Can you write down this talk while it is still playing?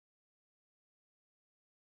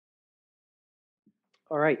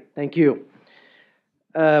All right, thank you.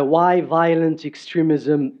 Why violent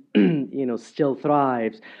extremism, still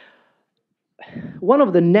thrives. One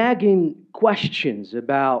of the nagging questions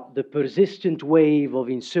about the persistent wave of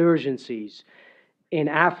insurgencies in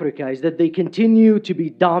Africa is that they continue to be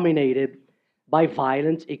dominated by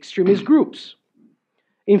violent extremist groups.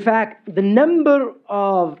 In fact, the number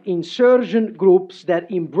of insurgent groups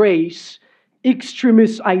that embrace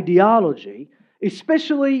extremist ideology,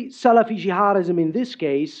 especially Salafi jihadism in this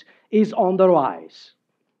case, is on the rise.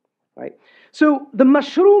 Right? So the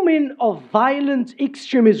mushrooming of violent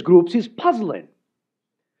extremist groups is puzzling.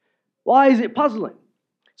 Why is it puzzling?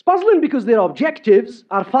 It's puzzling because their objectives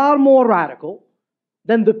are far more radical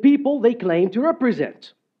than the people they claim to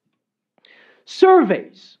represent.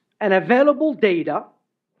 Surveys and available data,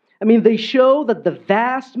 they show that the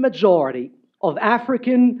vast majority of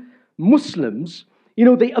African Muslims,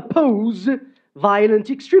 they oppose violent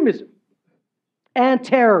extremism and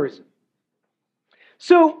terrorism.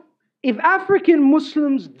 So, if African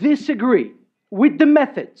Muslims disagree with the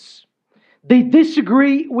methods, they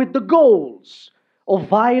disagree with the goals of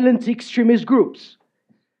violent extremist groups,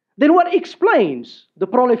 then what explains the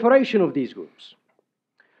proliferation of these groups?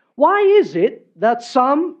 Why is it that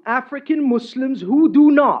some African Muslims who do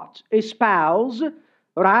not espouse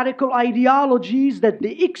radical ideologies that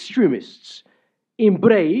the extremists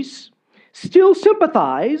embrace still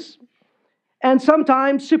sympathize and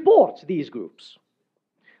sometimes support these groups?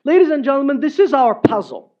 Ladies and gentlemen, this is our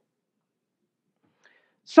puzzle.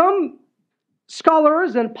 Some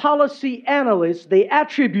scholars and policy analysts, they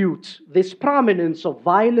attribute this prominence of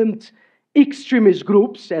violent extremist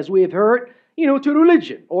groups, as we have heard, to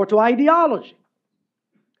religion or to ideology.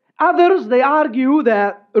 Others, they argue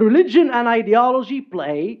that religion and ideology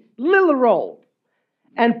play little role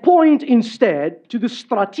and point instead to the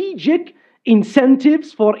strategic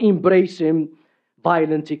incentives for embracing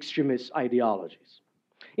violent extremist ideologies.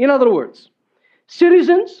 In other words,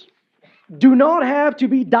 citizens do not have to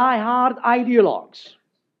be die-hard ideologues.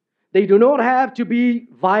 They do not have to be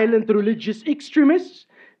violent religious extremists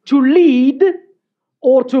to lead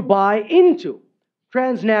or to buy into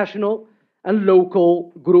transnational and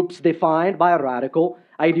local groups defined by a radical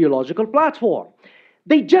ideological platform.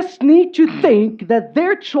 They just need to think that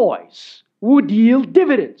their choice would yield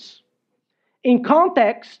dividends in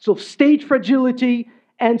contexts of state fragility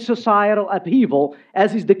and societal upheaval,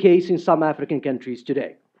 as is the case in some African countries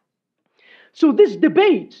today. So this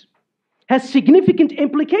debate has significant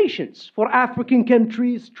implications for African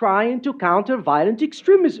countries trying to counter violent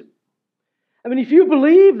extremism. If you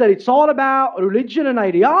believe that it's all about religion and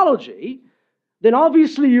ideology, then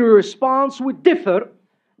obviously your response would differ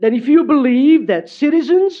than if you believe that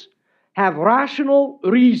citizens have rational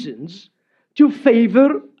reasons to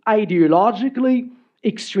favor ideologically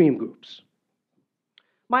extreme groups.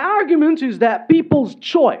 My argument is that people's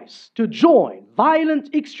choice to join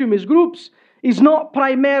violent extremist groups is not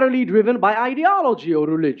primarily driven by ideology or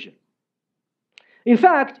religion. In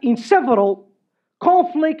fact, in several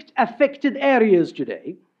conflict-affected areas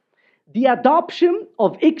today, the adoption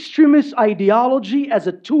of extremist ideology as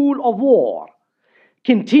a tool of war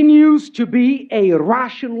continues to be a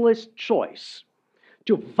rationalist choice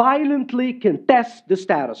to violently contest the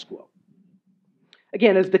status quo.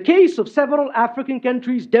 Again, as the case of several African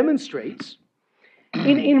countries demonstrates,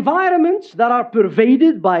 in environments that are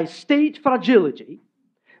pervaded by state fragility,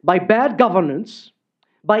 by bad governance,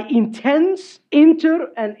 by intense inter-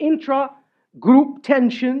 and intra-group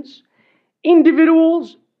tensions,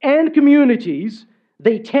 individuals and communities,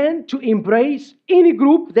 they tend to embrace any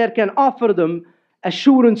group that can offer them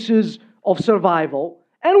assurances of survival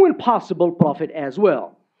and, when possible, profit as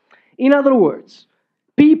well. In other words,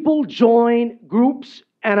 people join groups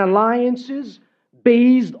and alliances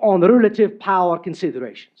based on relative power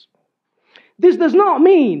considerations. This does not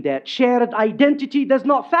mean that shared identity does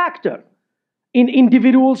not factor in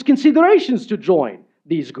individuals' considerations to join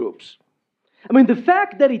these groups. The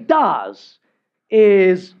fact that it does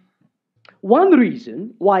is one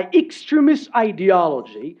reason why extremist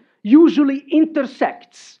ideology usually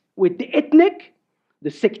intersects with the ethnic,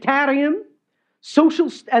 the sectarian, social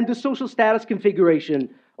status configuration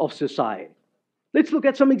of society. Let's look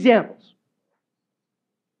at some examples.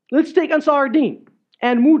 Let's take Ansar Din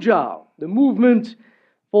and Mujah, the movement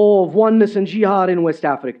for oneness and jihad in West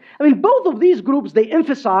Africa. Both of these groups, they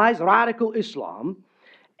emphasize radical Islam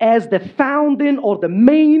as the founding or the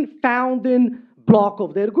main founding block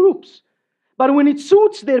of their groups. But when it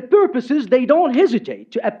suits their purposes, they don't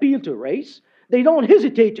hesitate to appeal to race. They don't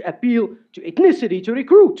hesitate to appeal to ethnicity to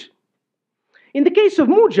recruit. In the case of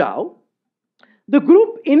Mujah, the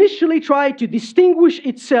group initially tried to distinguish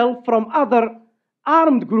itself from other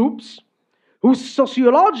armed groups whose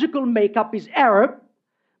sociological makeup is Arab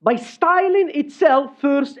by styling itself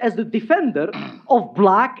first as the defender of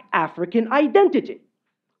black African identity.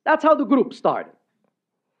 That's how the group started.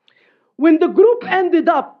 When the group ended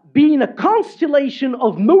up being a constellation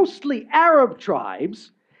of mostly Arab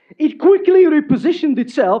tribes, it quickly repositioned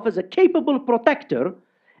itself as a capable protector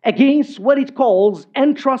against what it calls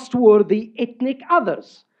untrustworthy ethnic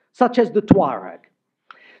others, such as the Tuareg.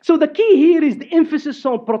 So the key here is the emphasis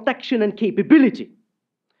on protection and capability.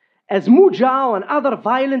 As Mujah and other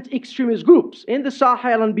violent extremist groups in the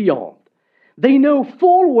Sahel and beyond, they know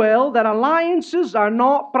full well that alliances are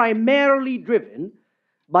not primarily driven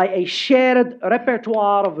by a shared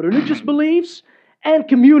repertoire of religious beliefs and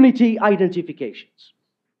community identifications.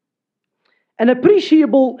 An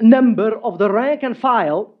appreciable number of the rank and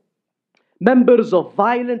file members of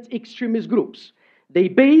violent extremist groups, they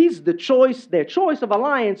base their choice of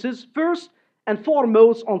alliances first and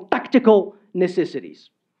foremost on tactical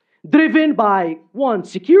necessities, driven by, one,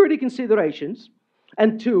 security considerations,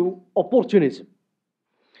 and two, opportunism.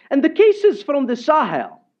 And the cases from the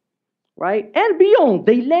Sahel, right, and beyond,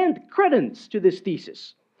 they lend credence to this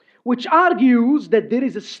thesis, which argues that there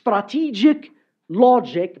is a strategic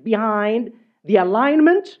logic behind the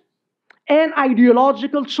alignment and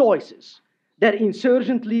ideological choices that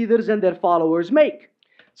insurgent leaders and their followers make.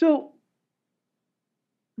 So,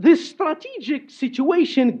 this strategic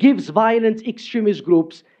situation gives violent extremist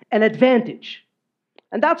groups an advantage.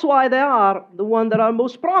 And that's why they are the ones that are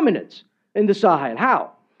most prominent in the Sahel.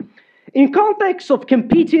 How? In context of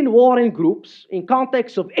competing warring groups, in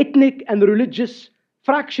context of ethnic and religious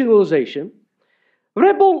fractionalization,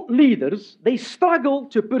 rebel leaders, they struggle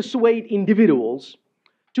to persuade individuals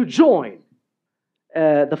to join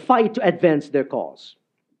the fight to advance their cause.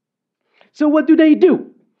 So what do?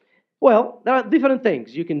 Well, there are different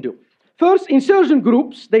things you can do. First, insurgent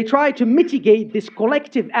groups, they try to mitigate this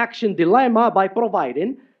collective action dilemma by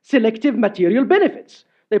providing selective material benefits.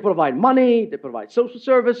 They provide money, they provide social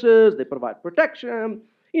services, they provide protection,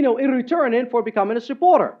 in return for becoming a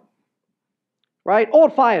supporter, right, or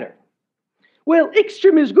fighter. Well,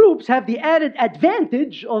 extremist groups have the added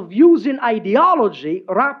advantage of using ideology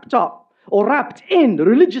wrapped in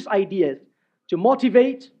religious ideas to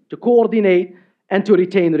motivate, to coordinate, and to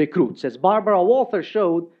retain recruits. As Barbara Walther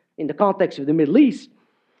showed in the context of the Middle East,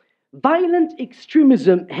 violent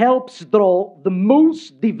extremism helps draw the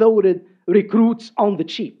most devoted recruits on the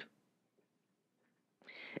cheap.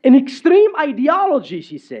 An extreme ideology,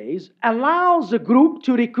 she says, allows a group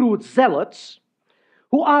to recruit zealots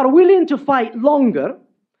who are willing to fight longer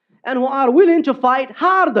and who are willing to fight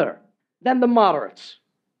harder than the moderates.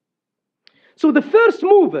 So the first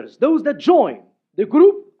movers, those that join the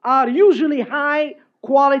group, are usually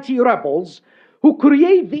high-quality rebels who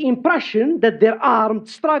create the impression that their armed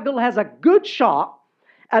struggle has a good shot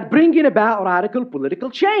at bringing about radical political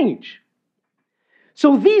change.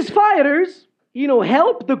 So these fighters,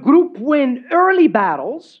 help the group win early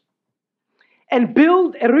battles and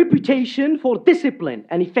build a reputation for discipline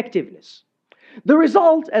and effectiveness. The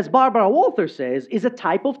result, as Barbara Walther says, is a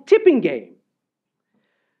type of tipping game.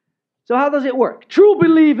 So how does it work? True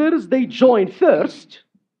believers, they join first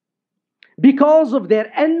because of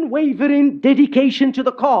their unwavering dedication to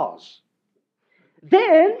the cause.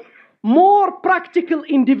 Then, more practical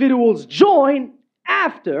individuals join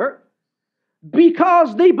after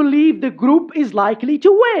because they believe the group is likely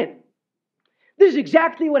to win. This is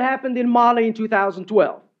exactly what happened in Mali in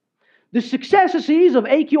 2012. The successes of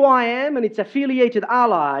AQIM and its affiliated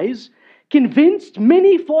allies convinced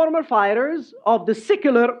many former fighters of the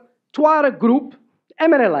secular Tuareg group,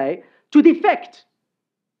 MNLA, to defect.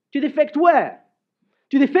 To defect where?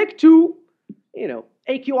 To defect to,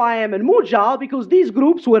 AQIM and Mujah, because these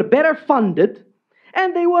groups were better funded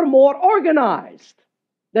and they were more organized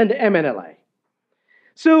than the MNLA.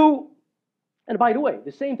 So, and by the way,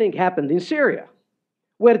 the same thing happened in Syria,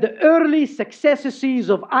 where the early successes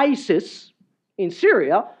of ISIS in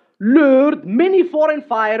Syria lured many foreign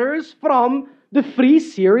fighters from the Free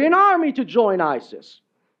Syrian Army to join ISIS.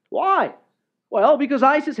 Why? Well, because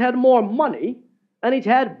ISIS had more money and it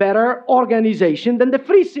had better organization than the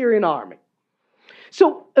Free Syrian Army.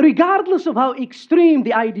 So, regardless of how extreme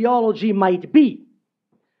the ideology might be,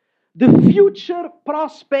 the future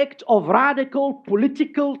prospect of radical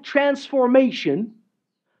political transformation,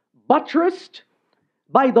 buttressed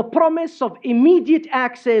by the promise of immediate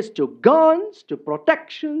access to guns, to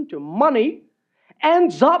protection, to money,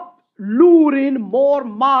 ends up luring more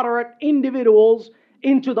moderate individuals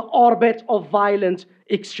into the orbit of violent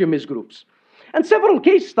extremist groups. And several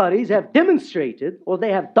case studies have demonstrated, or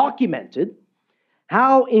they have documented,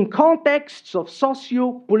 how in contexts of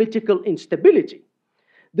socio-political instability,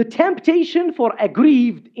 the temptation for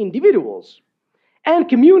aggrieved individuals and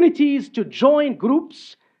communities to join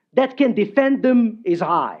groups that can defend them is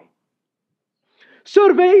high.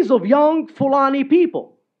 Surveys of young Fulani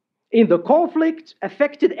people in the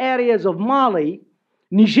conflict-affected areas of Mali,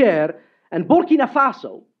 Niger, and Burkina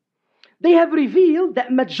Faso, they have revealed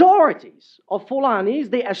that majorities of Fulanis,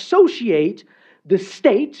 they associate the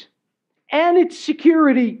state and its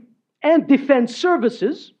security and defense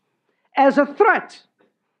services as a threat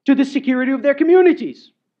to the security of their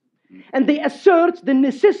communities. And they assert the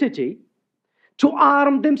necessity to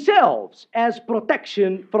arm themselves as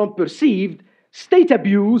protection from perceived state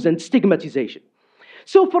abuse and stigmatization.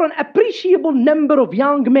 So for an appreciable number of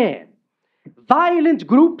young men, violent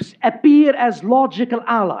groups appear as logical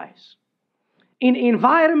allies in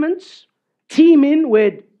environments teeming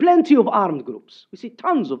with plenty of armed groups. We see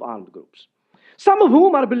tons of armed groups, some of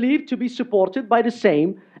whom are believed to be supported by the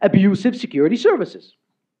same abusive security services.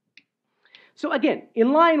 So again,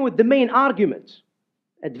 in line with the main argument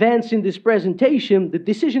advanced in this presentation, the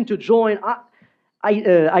decision to join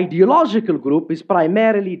ideological group is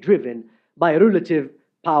primarily driven by relative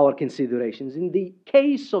power considerations. In the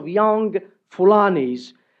case of young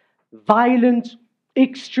Fulanis, violent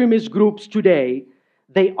extremist groups today,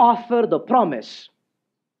 they offer the promise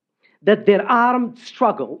that their armed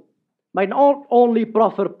struggle might not only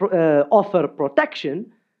offer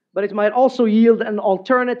protection, but it might also yield an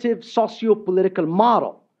alternative socio-political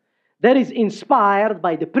model that is inspired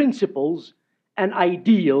by the principles and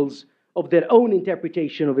ideals of their own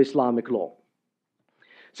interpretation of Islamic law.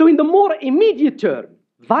 So in the more immediate term,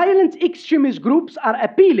 violent extremist groups are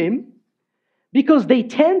appealing because they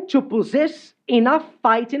tend to possess enough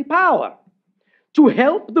fighting power to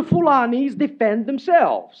help the Fulanis defend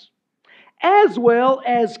themselves, as well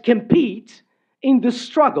as compete in the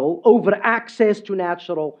struggle over access to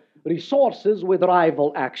natural resources with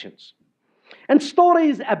rival actions. And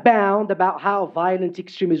stories abound about how violent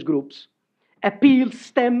extremist groups' appeals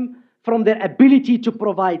stem from their ability to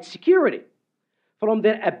provide security, from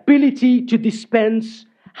their ability to dispense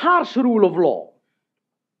harsh rule of law.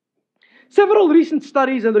 Several recent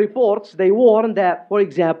studies and reports, they warn that, for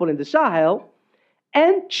example, in the Sahel,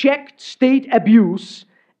 unchecked state abuse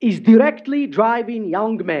is directly driving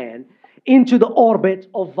young men into the orbit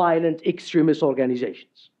of violent extremist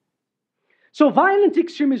organizations. So violent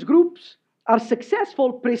extremist groups are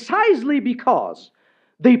successful precisely because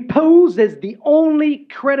they pose as the only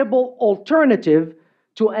credible alternative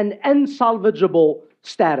to an unsalvageable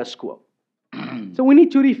status quo. So we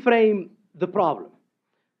need to reframe the problem.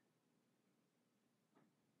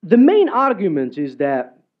 The main argument is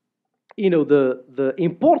that the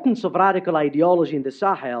importance of radical ideology in the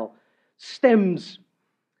Sahel stems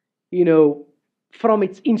from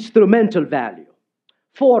its instrumental value.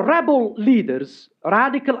 For rebel leaders,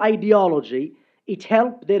 radical ideology, it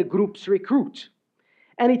helped their groups recruit,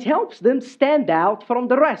 and it helps them stand out from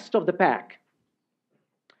the rest of the pack.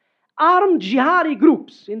 Armed jihadi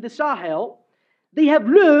groups in the Sahel, they have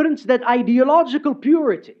learned that ideological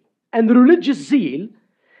purity and religious zeal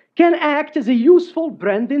can act as a useful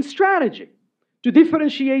branding strategy to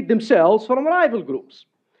differentiate themselves from rival groups.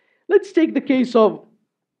 Let's take the case of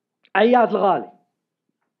Ayad al-Ghali,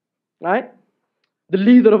 right? The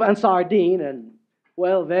leader of Ansar Deen and,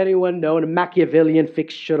 well, very well-known Machiavellian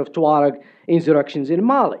fixture of Tuareg insurrections in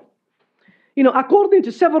Mali. According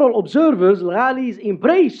to several observers, al-Ghali's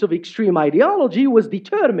embrace of extreme ideology was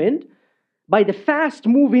determined by the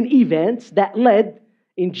fast-moving events that led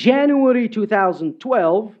in January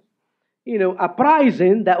 2012, a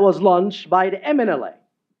uprising that was launched by the MNLA.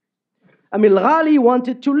 Al-Ghali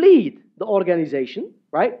wanted to lead the organization,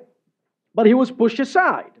 right? But he was pushed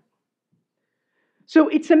aside. So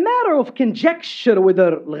it's a matter of conjecture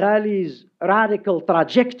whether al-Ghali's radical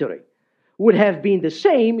trajectory would have been the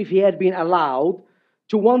same if he had been allowed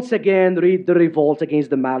to once again lead the revolt against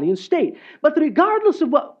the Malian state. But regardless of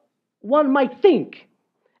what one might think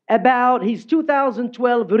about his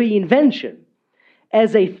 2012 reinvention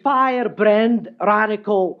as a firebrand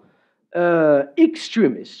radical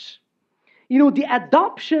extremist, the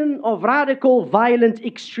adoption of radical violent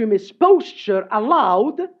extremist posture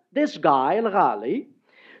allowed this guy, al-Ghali,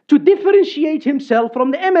 to differentiate himself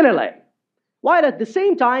from the MNLA, while at the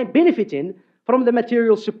same time benefiting from the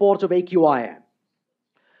material support of AQIM.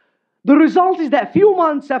 The result is that few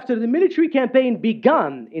months after the military campaign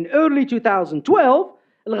began in early 2012,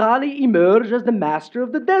 al-Ghali emerged as the master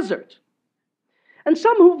of the desert. And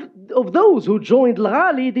some of those who joined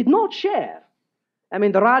al-Ghali did not share,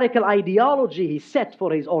 the radical ideology he set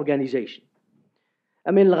for his organization.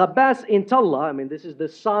 I mean, Al-Ghabbas Intalla, I mean, this is the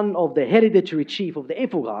son of the hereditary chief of the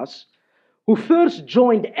Ifughas, who first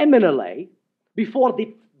joined MNLA before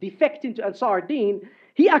defecting to Ansar Din.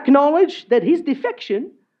 He acknowledged that his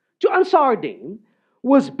defection to Ansar Din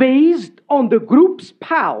was based on the group's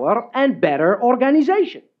power and better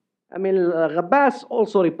organization. I mean, Ghabbas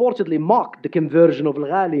also reportedly mocked the conversion of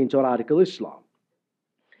Al-Ghali into radical Islam.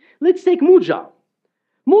 Let's take Mujah.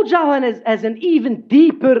 Mujah has an even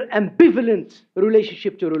deeper, ambivalent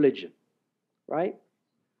relationship to religion, right?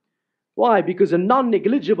 Why? Because a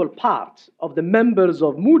non-negligible part of the members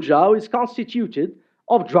of Mujah is constituted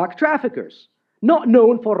of drug traffickers, not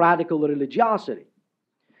known for radical religiosity.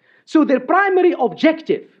 So their primary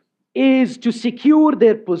objective is to secure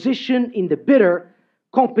their position in the bitter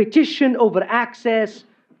competition over access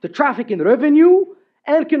to trafficking revenue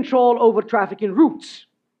and control over trafficking routes,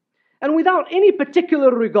 and without any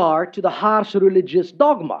particular regard to the harsh religious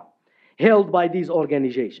dogma held by these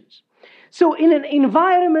organizations. So in an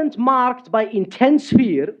environment marked by intense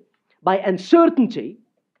fear, by uncertainty,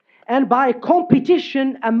 and by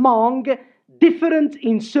competition among different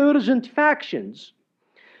insurgent factions,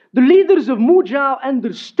 the leaders of Mujah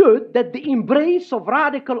understood that the embrace of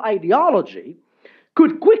radical ideology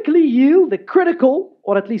could quickly yield a critical,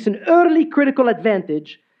 or at least an early critical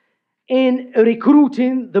advantage in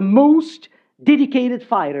recruiting the most dedicated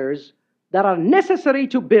fighters that are necessary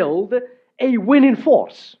to build a winning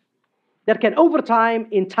force that can over time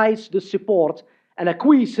entice the support and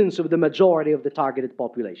acquiescence of the majority of the targeted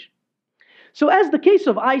population. So as the case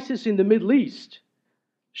of ISIS in the Middle East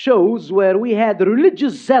shows, where we had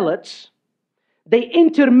religious zealots, they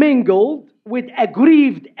intermingled with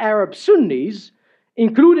aggrieved Arab Sunnis,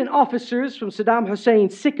 including officers from Saddam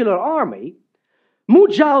Hussein's secular army,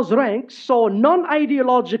 Mujah's ranks saw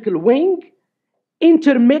non-ideological wing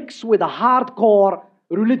intermix with a hardcore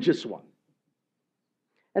religious one.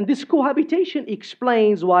 And this cohabitation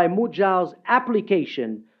explains why Mujah's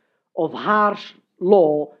application of harsh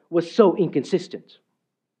law was so inconsistent.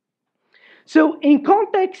 So in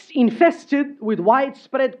contexts infested with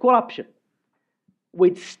widespread corruption,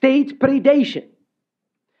 with state predation,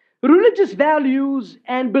 religious values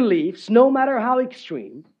and beliefs, no matter how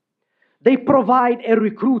extreme, they provide a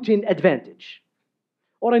recruiting advantage.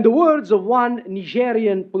 Or in the words of one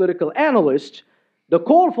Nigerian political analyst, the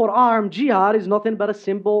call for armed jihad is nothing but a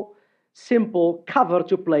simple cover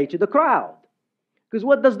to play to the crowd. Because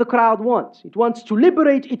what does the crowd want? It wants to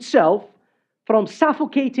liberate itself from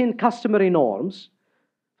suffocating customary norms,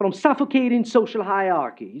 from suffocating social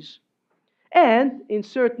hierarchies, and in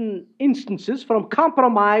certain instances from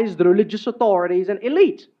compromised religious authorities and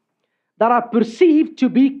elite that are perceived to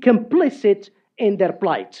be complicit in their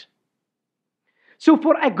plight. So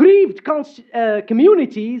for aggrieved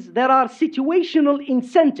communities, there are situational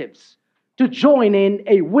incentives to join in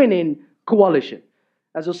a winning coalition.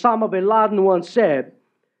 As Osama bin Laden once said,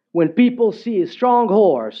 when people see a strong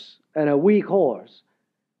horse and a weak horse,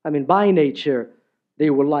 I mean, by nature,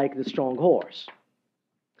 they will like the strong horse.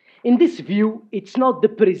 In this view, it's not the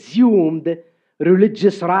presumed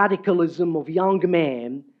religious radicalism of young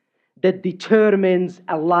men that determines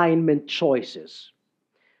alignment choices.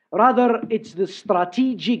 Rather, it's the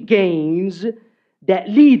strategic gains that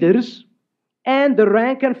leaders and the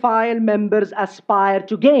rank and file members aspire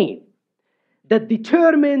to gain that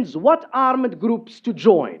determines what armed groups to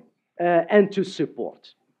join and to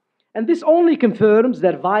support. And this only confirms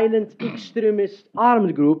that violent extremist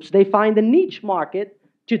armed groups, they find a niche market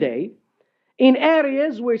today in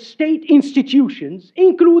areas where state institutions,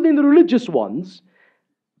 including the religious ones,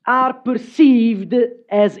 are perceived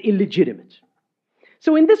as illegitimate.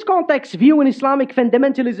 So in this context, viewing Islamic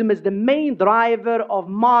fundamentalism as the main driver of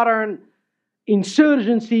modern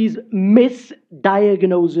insurgencies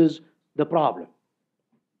misdiagnoses the problem.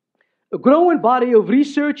 A growing body of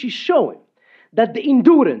research is showing that the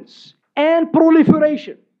endurance and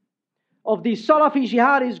proliferation of these Salafi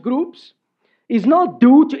jihadist groups is not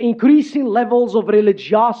due to increasing levels of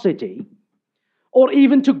religiosity or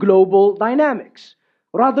even to global dynamics.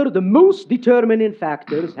 Rather, the most determining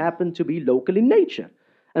factors happen to be local in nature.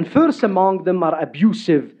 And first among them are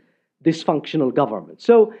abusive, dysfunctional governments.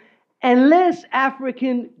 So, unless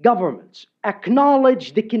African governments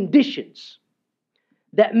acknowledge the conditions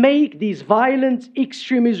that make these violent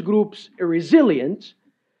extremist groups resilient,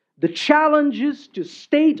 the challenges to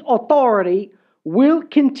state authority will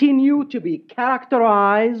continue to be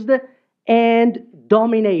characterized and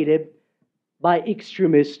dominated by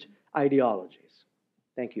extremist ideologies.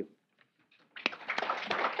 Thank you.